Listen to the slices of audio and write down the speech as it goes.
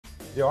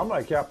Yo, I'm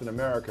like Captain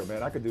America,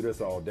 man. I could do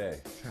this all day.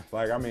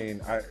 Like, I mean,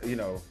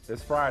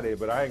 it's Friday,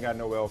 but I ain't got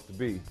nowhere else to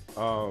be.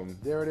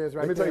 There it is,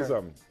 right there. Let me tell you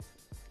something.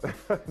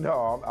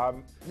 No,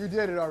 I'm. You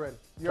did it already.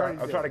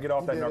 I'm trying to get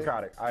off that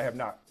narcotic. I have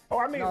not. Oh,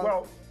 I mean,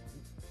 well,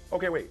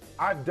 okay, wait.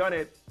 I've done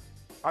it.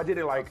 I did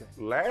it like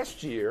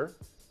last year.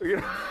 You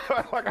know,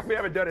 like I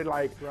haven't done it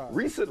like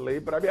recently,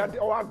 but I mean,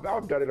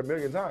 I've done it a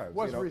million times.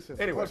 What's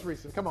recent? Anyway. What's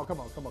recent? Come on.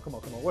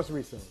 What's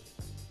recent?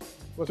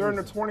 During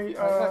the 20,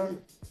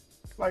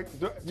 like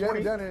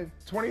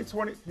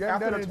 2020,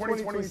 after the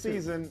 2020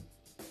 season.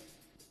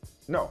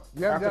 No,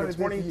 after the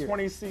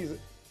 2020 season.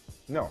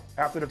 No,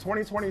 after the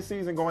 2020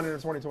 season going into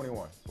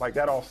 2021, like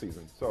that off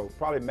season. So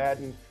probably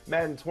Madden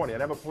 20. I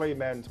never played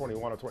Madden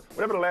 21 or 20.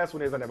 Whatever the last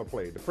one is, I never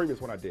played. The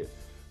previous one I did.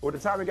 But the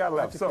time we got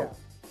left. So,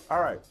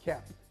 all right.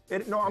 Cap.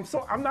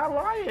 I'm not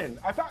lying.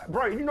 I thought,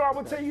 bro, you know I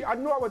would tell you. I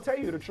knew I would tell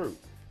you the truth.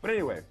 But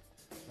anyway,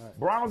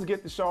 Browns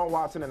get Deshaun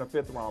Watson and a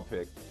 5th round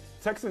pick.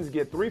 Texans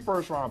get 3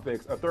 first-round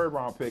picks, a 3rd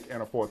round pick,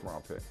 and a 4th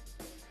round pick.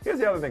 Here's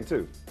the other thing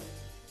too.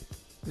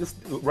 Just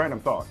random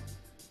thought.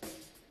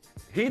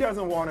 He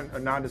doesn't want a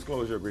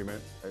non-disclosure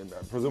agreement, and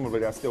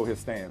presumably that's still his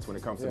stance when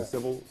it comes to the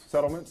civil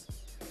settlements.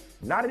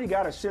 Now that he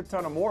got a shit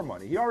ton of more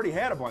money, he already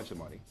had a bunch of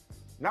money.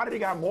 Now that he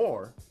got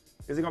more,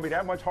 is it going to be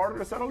that much harder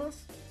to settle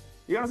this?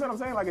 You understand what I'm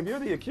saying? Like, if you're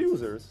the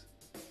accusers,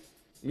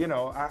 you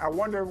know, I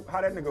wonder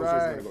how that negotiation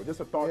is going to go. Just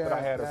a thought that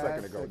I had a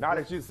second ago. Now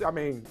that you, I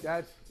mean,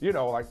 you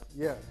know, like,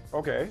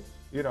 okay,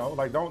 you know,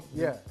 like don't.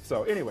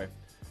 So anyway,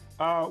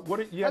 what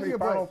do you have any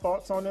final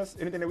thoughts on this?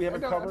 Anything that we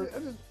haven't covered?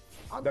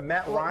 The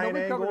Matt Ryan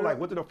angle, like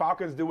what did the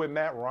Falcons do with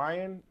Matt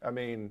Ryan? I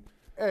mean,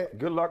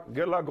 good luck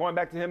going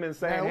back to him and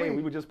saying, hey,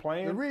 we were just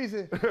playing. The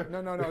reason,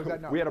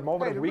 no. We had a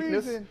moment of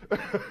weakness.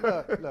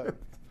 Look,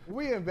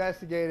 we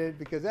investigated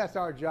because that's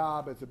our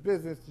job as a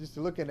business, just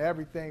to look into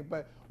everything.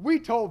 But we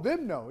told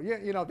them no.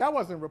 You know, that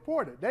wasn't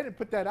reported. They didn't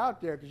put that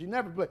out there because you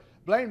never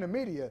blame the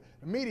media.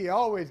 The media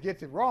always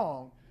gets it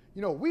wrong.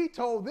 You know, we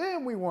told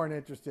them we weren't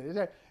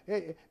interested.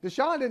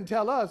 Deshaun didn't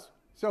tell us,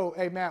 so,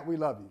 hey, Matt, we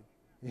love you.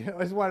 You know,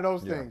 it's one of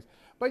those things.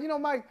 But, you know,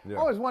 Mike, I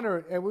always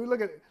wonder, and we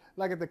look at,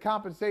 like, at the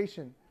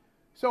compensation.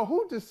 So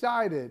who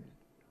decided,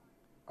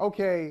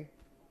 okay,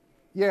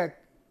 a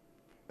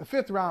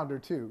 5th rounder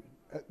too?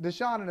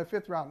 Deshaun in the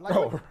 5th round. Like,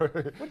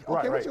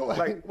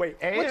 Like, wait,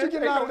 and? What you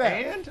getting out of that?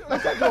 And?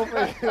 What's that doing for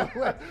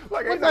you?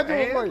 What's that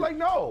doing for you? Like,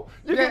 no.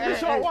 You get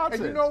Deshaun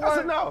Watson. You know what?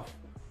 That's enough.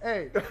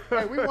 Hey,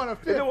 we want a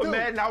 5th. If it was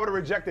Madden, I would have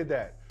rejected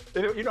that.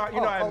 You know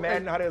how in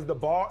Madden, how there's the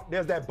bar,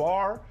 there's that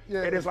bar,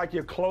 and it's like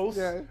you're close,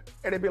 and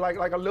it'd be like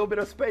a little bit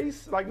of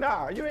space. Like,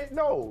 nah, you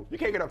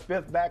can't get a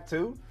 5th back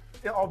too,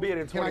 albeit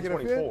in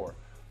 2024.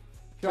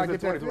 Can I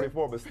get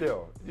 2024, but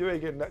still, you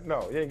ain't getting nothing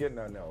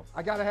else.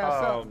 I gotta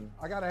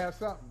have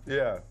something.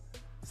 Yeah.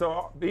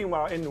 So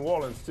meanwhile, in New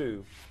Orleans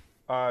too,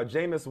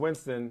 Jameis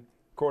Winston,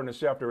 according to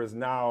Schefter, is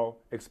now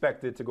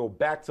expected to go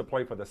back to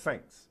play for the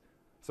Saints.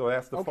 So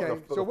that's the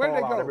so where did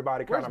they go?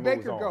 Everybody kind of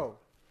moves on.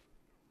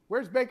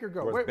 Where's Baker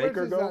go? Where's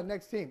Baker go?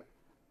 Next team?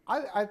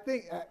 I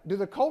think, do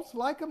the Colts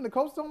like him? The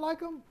Colts don't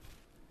like him?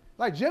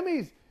 Like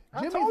Jimmy's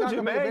told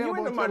you, man, you're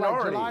in the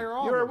minority. Like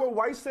you heard what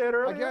White said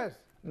earlier? I guess.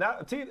 Now,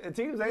 teams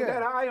ain't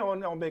that high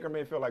on Baker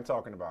Mayfield like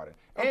talking about it.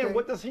 And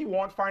what does he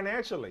want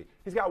financially?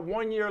 He's got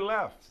 1 year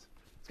left.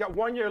 He's got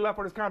 1 year left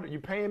on his contract. You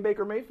paying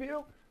Baker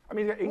Mayfield? I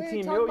mean, he's got 18 million. We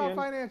ain't talking about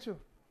financial.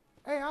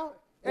 He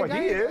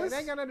is. It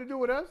ain't got nothing to do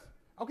with us.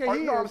 Okay,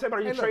 I'm saying, but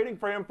are you trading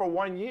for him for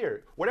 1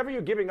 year? Whatever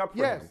you're giving up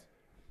for him.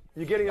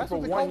 You're getting him for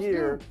 1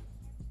 year.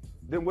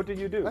 Then what do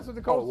you do? That's what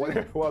the Colts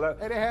do. Well,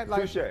 they had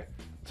like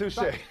touche.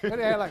 And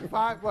they had like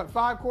five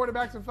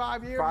quarterbacks in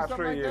 5 years. 5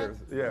 straight years.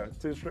 Yeah,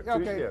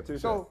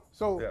 touche.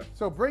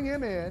 So bring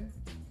him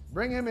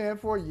in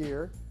for a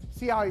year.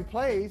 See how he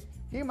plays.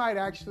 He might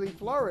actually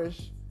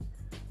flourish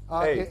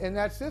in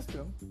that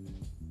system.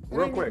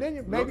 Real quick.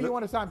 Then maybe you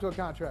want to sign him to a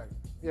contract.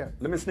 Yeah.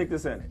 Let me sneak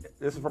this in.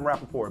 This is from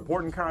Rappaport.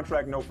 Important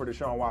contract note for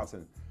Deshaun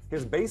Watson.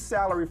 His base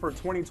salary for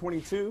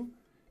 2022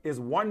 is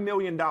 $1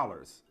 million,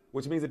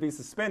 which means if he's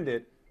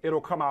suspended,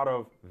 it'll come out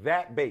of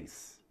that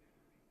base.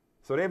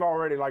 So they've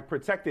already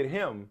protected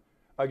him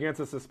against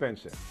a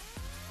suspension.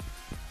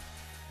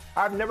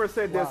 I've never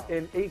said this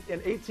in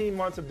 18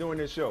 months of doing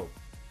this show.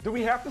 Do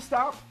we have to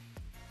stop?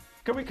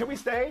 Can we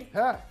stay?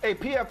 Hey,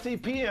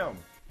 PFT PM.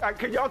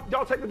 Can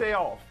y'all take the day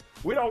off?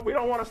 We don't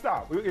want to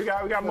stop. We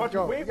got much.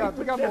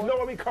 There's no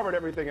way we covered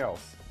everything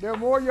else. There are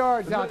more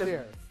yards out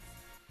there.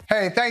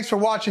 Hey, thanks for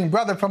watching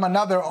Brother from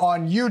Another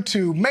on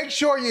YouTube. Make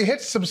sure you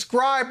hit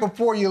subscribe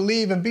before you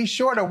leave, and be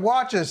sure to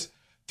watch us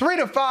 3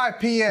 to 5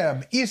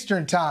 p.m.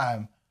 Eastern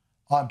Time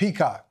on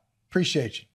Peacock. Appreciate you.